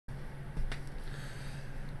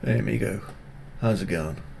Hey amigo, how's it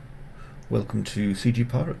going? Welcome to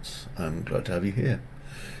CGPirates. I'm glad to have you here.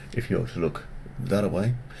 If you were to look that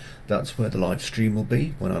away, that's where the live stream will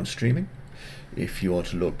be when I'm streaming. If you are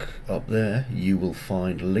to look up there, you will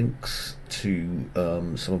find links to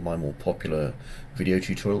some of my more popular video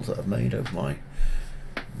tutorials that I've made over my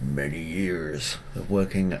many years of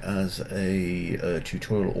working as a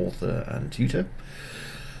tutorial author and tutor.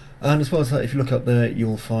 And as well as that, if you look up there,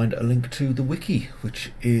 you'll find a link to the wiki,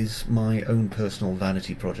 which is my own personal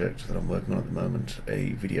vanity project that I'm working on at the moment,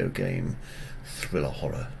 a video game thriller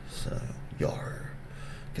horror. So, yar,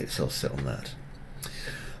 get yourself set on that.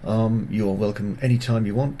 You're welcome anytime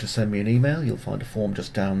you want to send me an email. You'll find a form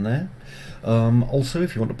just down there. Also,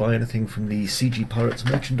 if you want to buy anything from the CGPirates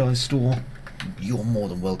merchandise store, you're more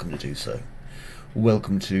than welcome to do so.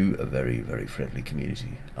 Welcome to a very, very friendly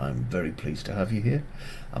community. I'm very pleased to have you here.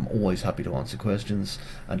 I'm always happy to answer questions.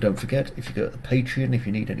 And don't forget, if you go to the Patreon, if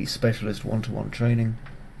you need any specialist one-to-one training,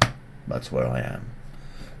 that's where I am.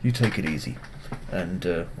 You take it easy.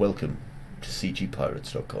 And welcome to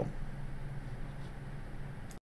CGPirates.com.